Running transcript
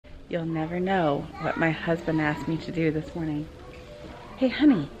You'll never know what my husband asked me to do this morning. Hey,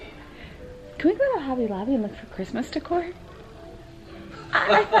 honey, can we go to Hobby Lobby and look for Christmas decor?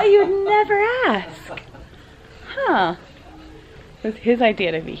 I thought you would never ask. Huh. It was his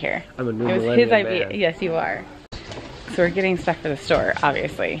idea to be here. I'm a new It was his idea. Man. Yes, you are. So we're getting stuff for the store,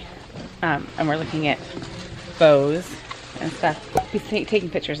 obviously. And we're looking at bows and stuff. He's taking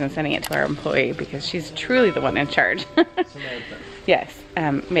pictures and sending it to our employee because she's truly the one in charge. Yes,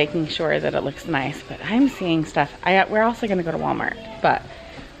 making sure that it looks nice. But I'm seeing stuff. We're also going to go to Walmart. But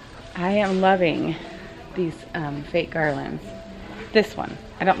I am loving these fake garlands. This one.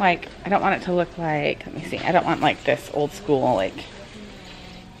 I don't want it to look like, let me see. I don't want like this old school like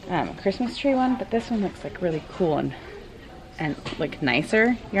Christmas tree one. But this one looks like really cool and like nicer.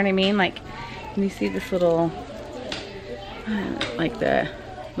 You know what I mean? Like, can you see this little,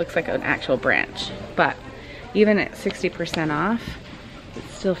 looks like an actual branch. But even at 60% off,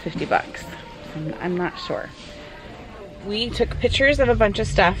 it's still 50 bucks. I'm not sure. We took pictures of a bunch of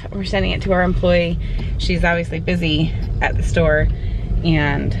stuff. We're sending it to our employee. She's obviously busy at the store,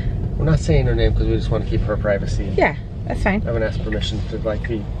 and we're not saying her name because we just want to keep her privacy. Yeah, that's fine. I haven't asked permission to like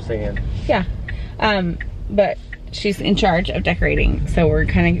be saying. Yeah, but she's in charge of decorating, so we're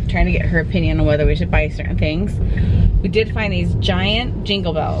kind of trying to get her opinion on whether we should buy certain things. We did find these giant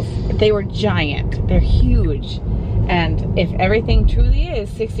jingle bells. They were giant. They're huge. And if everything truly is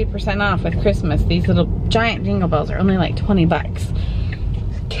 60% off with Christmas, these little giant jingle bells are only like 20 bucks.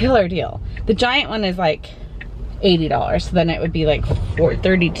 Killer deal. The giant one is like $80, so then it would be like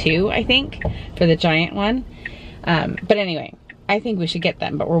 $32, I think, for the giant one. But anyway, I think we should get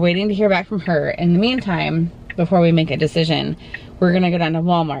them, but we're waiting to hear back from her. In the meantime, before we make a decision, we're gonna go down to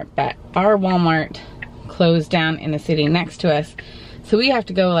Walmart, but our Walmart closed down in the city next to us, so we have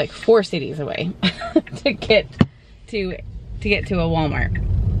to go like 4 cities away to get to a Walmart.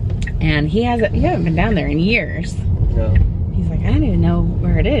 And you haven't been down there in years. No. He's like, I don't even know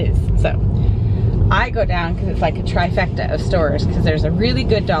where it is. So I go down because it's like a trifecta of stores, because there's a really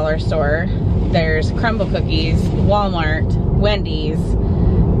good dollar store, there's Crumble Cookies, Walmart, Wendy's,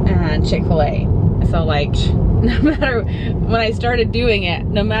 and Chick-fil-A. So like, no matter, when I started doing it,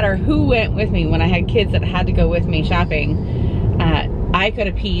 no matter who went with me, when I had kids that had to go with me shopping, I could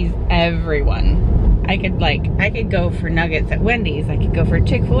appease everyone. I could go for nuggets at Wendy's, I could go for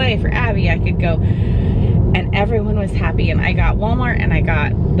Chick-fil-A for Abby, I could go, and everyone was happy, and I got Walmart and I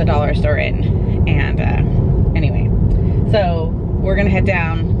got the dollar store in. And anyway, so we're gonna head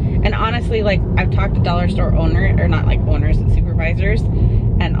down. And honestly, like, I've talked to dollar store owners, or not like owners, supervisors,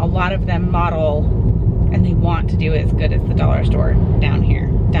 and a lot of them model and they want to do it as good as the dollar store down here,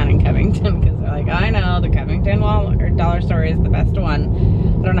 down in Covington, because they're like, I know the Covington Walmart or dollar store is the best one.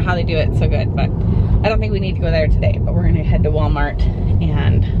 I don't know how they do it so good, but I don't think we need to go there today. But we're gonna head to Walmart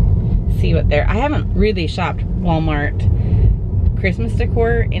and see what I haven't really shopped Walmart Christmas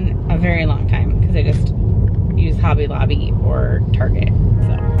decor in a very long time, because I just use Hobby Lobby or Target.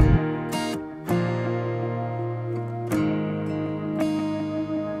 So.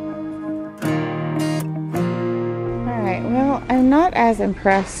 Well, I'm not as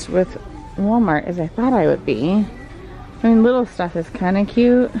impressed with Walmart as I thought I would be. I mean, little stuff is kind of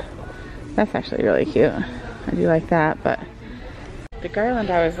cute. That's actually really cute. I do like that, but the garland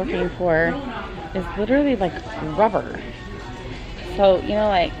I was looking for is literally like rubber. So, you know,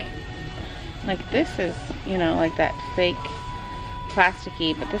 like this is, you know, like that fake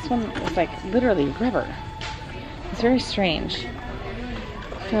plasticky, but this one is like literally rubber. It's very strange.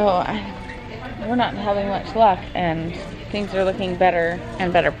 So we're not having much luck, and things are looking better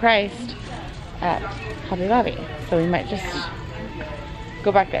and better priced at Hobby Lobby. So we might just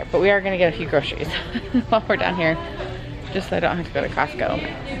go back there. But we are gonna get a few groceries while we're down here, just so I don't have to go to Costco.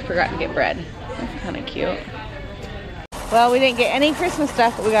 I forgot to get bread. That's kind of cute. Well, we didn't get any Christmas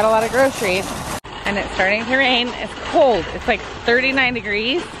stuff, but we got a lot of groceries. And it's starting to rain. It's cold. It's like 39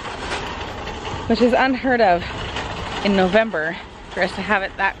 degrees, which is unheard of in November for us to have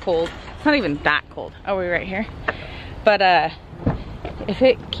it that cold. It's not even that cold. Oh, we're right here. But if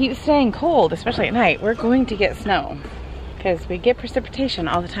it keeps staying cold, especially at night, we're going to get snow, because we get precipitation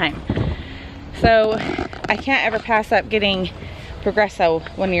all the time. So I can't ever pass up getting Progresso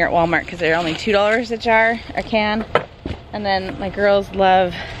when you're at Walmart, because they're only $2 a jar, a can. And then my girls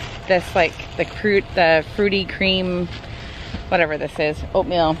love this, like the fruity cream, whatever this is,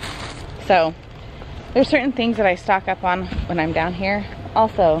 oatmeal. So there's certain things that I stock up on when I'm down here.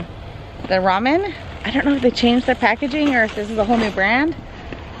 Also, the ramen, I don't know if they changed their packaging or if this is a whole new brand.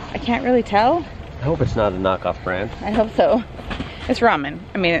 I can't really tell. I hope it's not a knockoff brand. I hope so. It's ramen.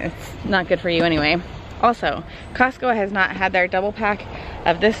 I mean, it's not good for you anyway. Also, Costco has not had their double pack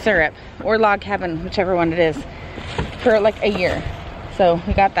of this syrup, or log cabin, whichever one it is, for like a year. So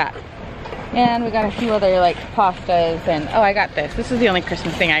we got that. And we got a few other like pastas, and oh, I got this. This is the only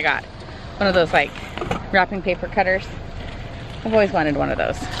Christmas thing I got. One of those like wrapping paper cutters. I've always wanted one of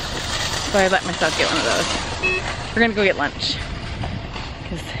those. So I let myself get one of those. We're gonna go get lunch,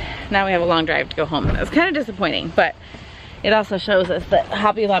 because now we have a long drive to go home. It was kind of disappointing, but it also shows us that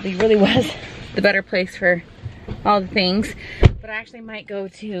Hobby Lobby really was the better place for all the things. But I actually might go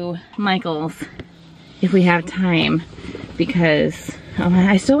to Michael's if we have time, because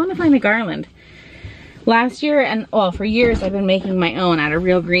I still want to find a garland. Last year, and well, for years, I've been making my own out of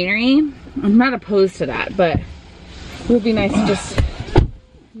real greenery. I'm not opposed to that, but it would be nice to just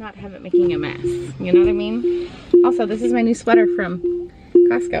not have it making a mess. You know what I mean? Also, this is my new sweater from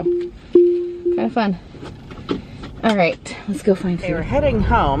Costco. Kind of fun. All right, let's go find food. Okay, we're heading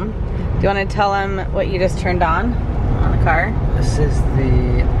home. Do you want to tell them what you just turned on the car? This is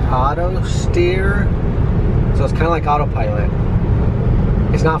the auto steer. So it's kind of like autopilot.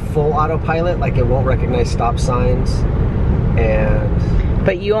 It's not full autopilot, like it won't recognize stop signs. And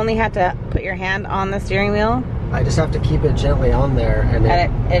but you only have to put your hand on the steering wheel? I just have to keep it gently on there, and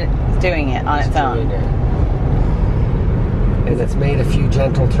it's doing it on its own. And it's made a few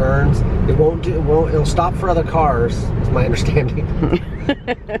gentle turns. It'll stop for other cars, is my understanding.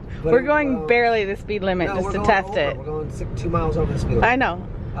 We're going barely the speed limit just to test it. We're going 2 miles over the speed limit. I know.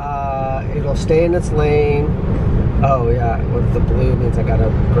 It'll stay in its lane. Oh yeah, with the blue means I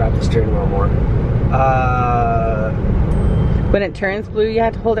gotta grab the steering wheel more. When it turns blue, you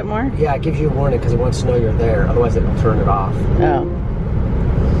have to hold it more? Yeah, it gives you a warning because it wants to know you're there. Otherwise, it'll turn it off. Oh.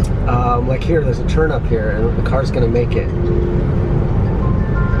 Like here, there's a turn up here, and the car's gonna make it.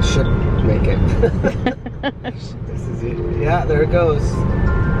 It should make it. This is it. Yeah, there it goes.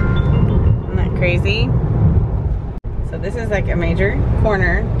 Isn't that crazy? So this is like a major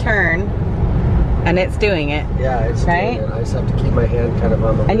corner turn, and it's doing it. Yeah, it's right? doing it. I just have to keep my hand kind of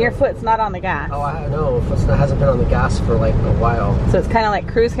on the wheel. And your foot's not on the gas. Oh, I know. It hasn't been on the gas for like a while. So it's kind of like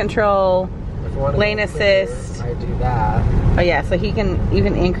cruise control, lane assist. I do that. Oh yeah, so he can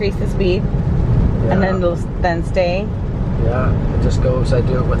even increase the speed, and then stay. Yeah, it just goes. I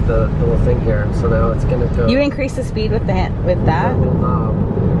do it with the little thing here. So now it's gonna go. You increase the speed with that? Little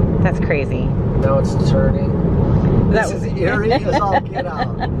knob. That's crazy. Now it's turning. This is eerie as all get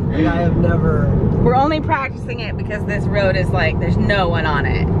out. Like I have never. We're only practicing it because this road is like there's no one on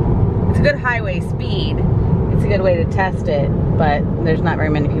it. It's a good highway speed. It's a good way to test it, but there's not very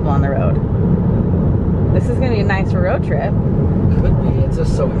many people on the road. This is gonna be a nice road trip. Could be. It's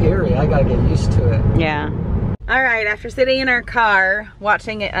just so eerie. I gotta get used to it. Yeah. All right. After sitting in our car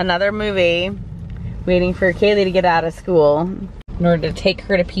watching another movie, waiting for Kaylee to get out of school in order to take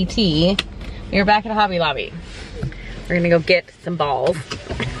her to PT, we're back at Hobby Lobby. We're gonna go get some balls.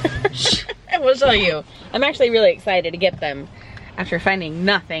 And we'll show you. I'm actually really excited to get them after finding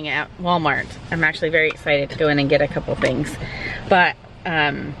nothing at Walmart. I'm actually very excited to go in and get a couple things. But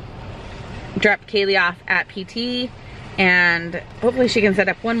dropped Kaylee off at PT, and hopefully she can set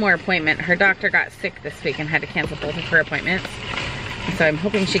up one more appointment. Her doctor got sick this week and had to cancel both of her appointments. So I'm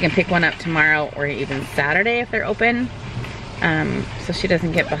hoping she can pick one up tomorrow or even Saturday if they're open. So she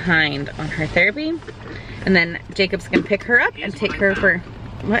doesn't get behind on her therapy. And then Jacob's gonna pick her up and take her for,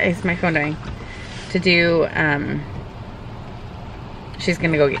 what is my phone doing? To do, she's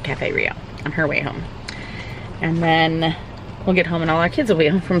gonna go get Cafe Rio on her way home. And then we'll get home and all our kids will be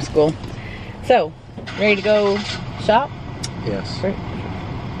home from school. So, ready to go shop? Yes. Right.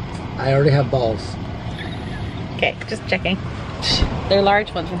 I already have balls. Okay, just checking. They're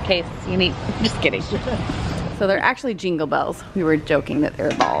large ones in case you need, just kidding. So they're actually jingle bells. We were joking that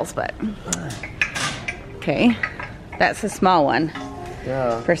they're balls, but. Okay, that's a small one.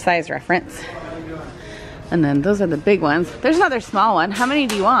 Yeah. For size reference. And then those are the big ones. There's another small one. How many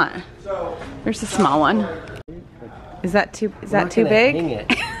do you want? There's a small one. Is that too big? Hang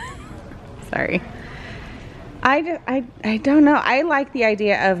it. Sorry. I don't know. I like the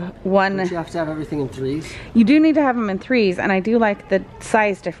idea of one. Don't you have to have everything in threes? You do need to have them in threes, and I do like the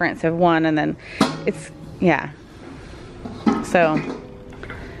size difference of one, and then it's, yeah. So,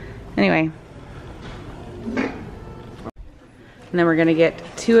 anyway. And then we're gonna get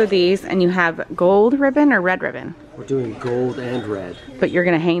 2 of these, and you have gold ribbon or red ribbon? We're doing gold and red. But you're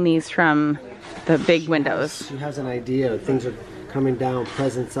gonna hang these from the big windows. She has an idea. Things are coming down,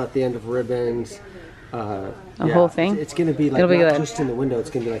 presents at the end of ribbons. The whole thing? It's gonna be like not good. Just in the window, it's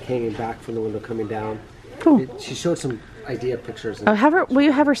gonna be like hanging back from the window coming down. Cool. She showed some idea pictures. Oh, will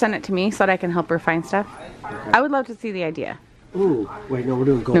you have her send it to me so that I can help her find stuff? Okay. I would love to see the idea. Ooh, wait, no, we're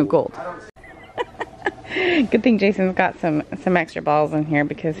doing gold. No, gold. Good thing Jason's got some extra balls in here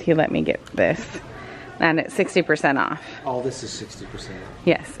because he let me get this. And it's 60% off. All this is 60%.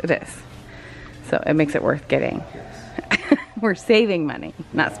 Yes, it is. So it makes it worth getting. Yes. We're saving money,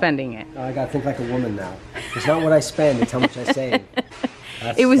 not spending it. I gotta think like a woman now. It's not what I spend, it's how much I save.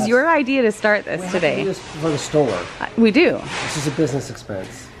 It was your idea to start this today. We have to do this for the store. We do. This is a business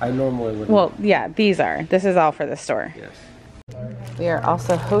expense. I normally wouldn't. Well, yeah, these are. This is all for the store. Yes. We are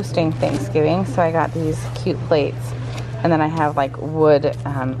also hosting Thanksgiving, so I got these cute plates. And then I have like wood,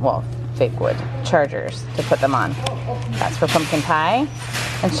 well, fake wood chargers to put them on. That's for pumpkin pie.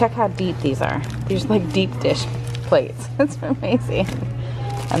 And check how deep these are. These are like deep dish plates. It's amazing.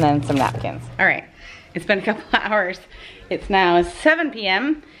 And then some napkins. All right, it's been a couple hours. It's now 7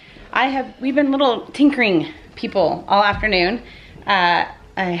 p.m. We've been little tinkering people all afternoon. I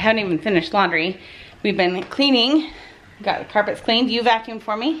haven't even finished laundry. We've been cleaning. Got the carpets cleaned. You vacuumed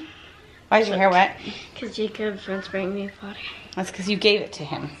for me. Why is your hair wet? Because Jacob's been spraying me with water. That's because you gave it to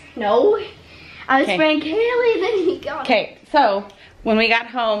him. No. I was spraying Kaylee, then he got it. Okay, so when we got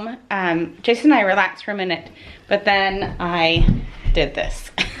home, Jason and I relaxed for a minute, but then I did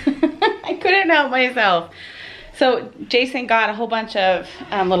this. I couldn't help myself. So Jason got a whole bunch of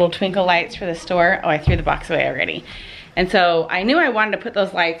little twinkle lights for the store. Oh, I threw the box away already. And so I knew I wanted to put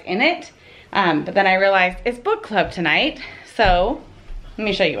those lights in it, but then I realized it's book club tonight. So let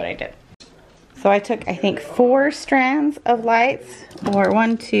me show you what I did. So I took, I think, 4 strands of lights, or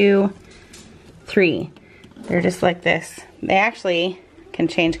 1, 2, 3. They're just like this. They actually can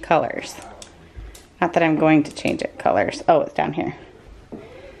change colors. Not that I'm going to change it colors. Oh, it's down here.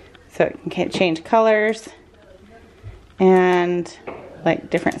 So it can change colors and like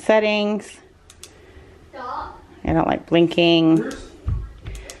different settings. I don't like blinking.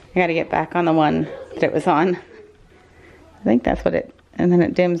 I gotta get back on the one that it was on. I think that's what it, and then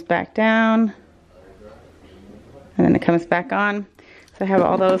it dims back down. And then it comes back on. So I have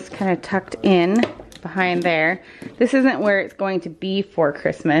all those kind of tucked in behind there. This isn't where it's going to be for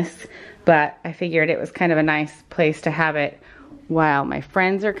Christmas, but I figured it was kind of a nice place to have it while my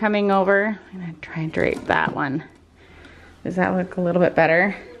friends are coming over. I'm gonna try and drape that one. Does that look a little bit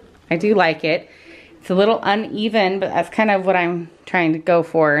better? I do like it. It's a little uneven, but that's kind of what I'm trying to go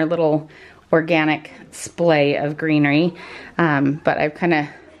for, a little organic splay of greenery. But I've kind of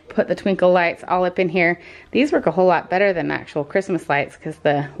put the twinkle lights all up in here. These work a whole lot better than actual Christmas lights because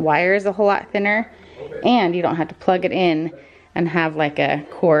the wire is a whole lot thinner and you don't have to plug it in and have like a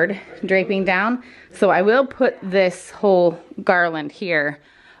cord draping down. So I will put this whole garland here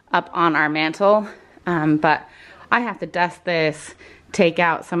up on our mantle, but I have to dust this, take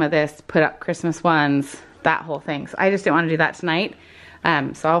out some of this, put up Christmas ones, that whole thing. So I just didn't want to do that tonight.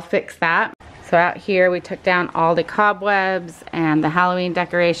 So I'll fix that. So out here we took down all the cobwebs and the Halloween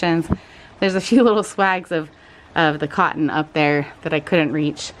decorations. There's a few little swags of the cotton up there that I couldn't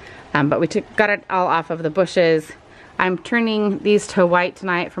reach, but we got it all off of the bushes. I'm turning these to white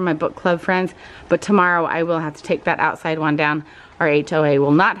tonight for my book club friends, but tomorrow I will have to take that outside one down. Our HOA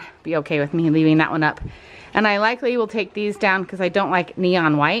will not be okay with me leaving that one up. And I likely will take these down because I don't like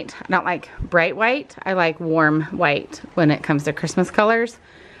neon white. I don't like bright white. I like warm white when it comes to Christmas colors.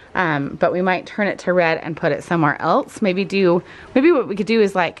 But we might turn it to red and put it somewhere else. Maybe what we could do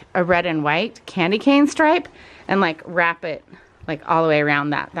is like a red and white candy cane stripe and like wrap it like all the way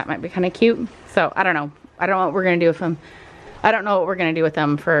around that. That might be kind of cute. So I don't know. I don't know what we're gonna do with them. I don't know what we're gonna do with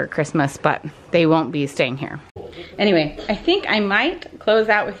them for Christmas, but they won't be staying here. Anyway, I think I might close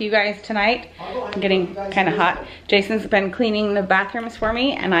out with you guys tonight. I'm getting kind of hot. Jason's been cleaning the bathrooms for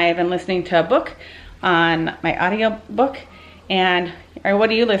me, and I have been listening to a book on my audio book. And or what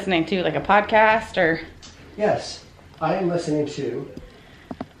are you listening to? Like a podcast or? Yes, I am listening to.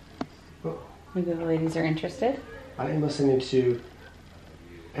 Maybe the ladies are interested. I am listening to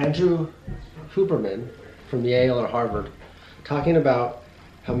Andrew Huberman from Yale or Harvard talking about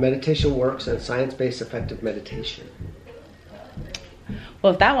how meditation works and science-based effective meditation.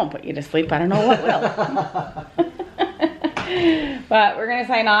 Well, if that won't put you to sleep, I don't know what will. But we're gonna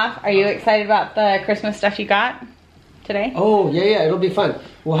sign off. Are you excited about the Christmas stuff you got today? Oh, yeah, it'll be fun.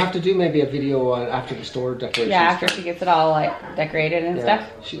 We'll have to do maybe a video on after the store decorations. Yeah, after she gets it all like decorated and stuff.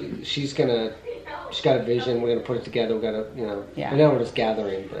 She's got a vision. We're gonna put it together. We're gonna, I know we're just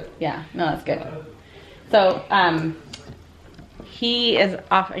gathering, but yeah, no, that's good. So, he is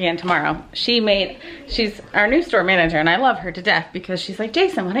off again tomorrow. She's our new store manager, and I love her to death because she's like,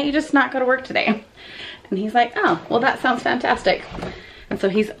 Jason, why don't you just not go to work today? And he's like, oh, well, that sounds fantastic. And so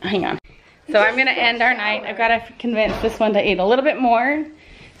hang on. So I'm gonna end our night. I've got to convince this one to eat a little bit more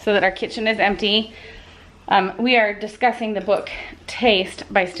so that our kitchen is empty. We are discussing the book Taste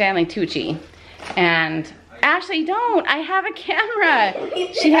by Stanley Tucci. And Ashley, don't. I have a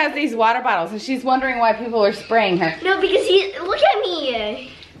camera. She has these water bottles and she's wondering why people are spraying her. No, because look at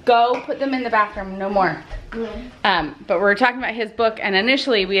me. Go put them in the bathroom, no more. But we're talking about his book, and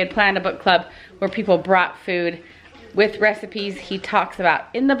initially we had planned a book club where people brought food with recipes he talks about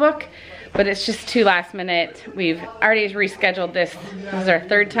in the book, but it's just too last minute. We've already rescheduled this. This is our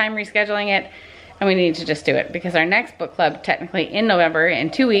third time rescheduling it, and we need to just do it because our next book club, technically in November, in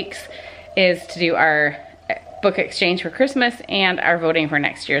 2 weeks, is to do our book exchange for Christmas and our voting for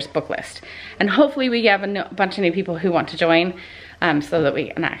next year's book list. And hopefully we have a bunch of new people who want to join so that we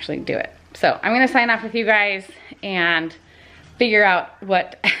can actually do it. So I'm gonna sign off with you guys and figure out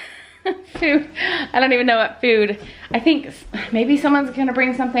what food, I don't even know what food. I think maybe someone's gonna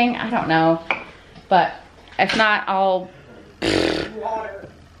bring something, I don't know. But if not,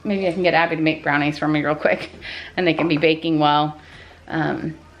 maybe I can get Abby to make brownies for me real quick and they can be baking while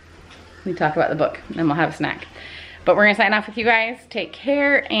we talk about the book, and then we'll have a snack. But we're gonna sign off with you guys. Take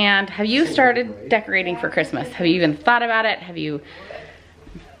care, and have you started decorating for Christmas? Have you even thought about it? Have you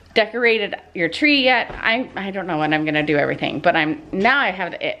decorated your tree yet? I don't know when I'm gonna do everything, but now I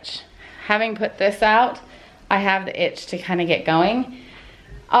have the itch. Having put this out, I have the itch to kind of get going.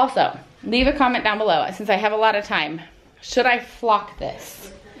 Also, leave a comment down below, since I have a lot of time. Should I flock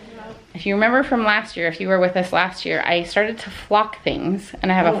this? If you remember from last year, if you were with us last year, I started to flock things,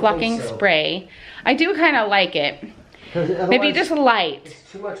 and I have a flocking spray. I do kind of like it. Maybe just light.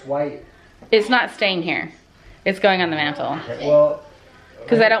 It's too much white. It's not staying here. It's going on the mantle. Well,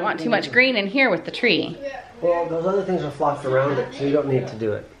 because I don't want too much green in here with the tree. Well, those other things are flocked around it, so you don't need to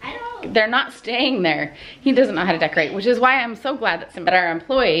do it. They're not staying there. He doesn't know how to decorate, which is why I'm so glad that our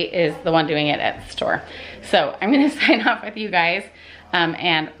employee is the one doing it at the store. So I'm gonna sign off with you guys,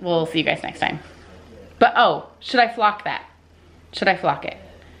 and we'll see you guys next time. But oh, should I flock that? Should I flock it?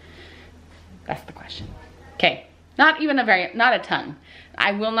 That's the question. Okay, not a ton.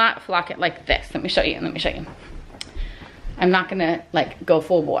 I will not flock it like this. Let me show you, I'm not gonna like go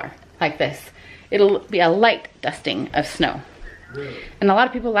full bore like this. It'll be a light dusting of snow. Really? And a lot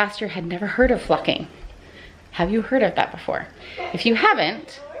of people last year had never heard of flocking. Have you heard of that before? If you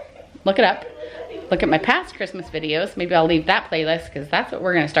haven't, look it up. Look at my past Christmas videos. Maybe I'll leave that playlist because that's what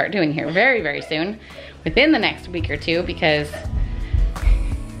we're gonna start doing here very, very soon, within the next week or two, because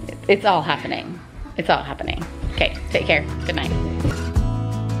it's all happening. It's all happening. Okay, take care. Good night.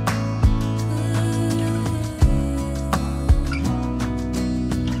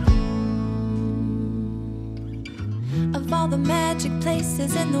 Of all the magic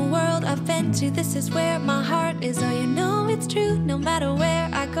places in the world I've been to, this is where my heart is. Oh, you know it's true. No matter where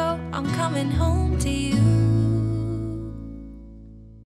I go, I'm coming home to you.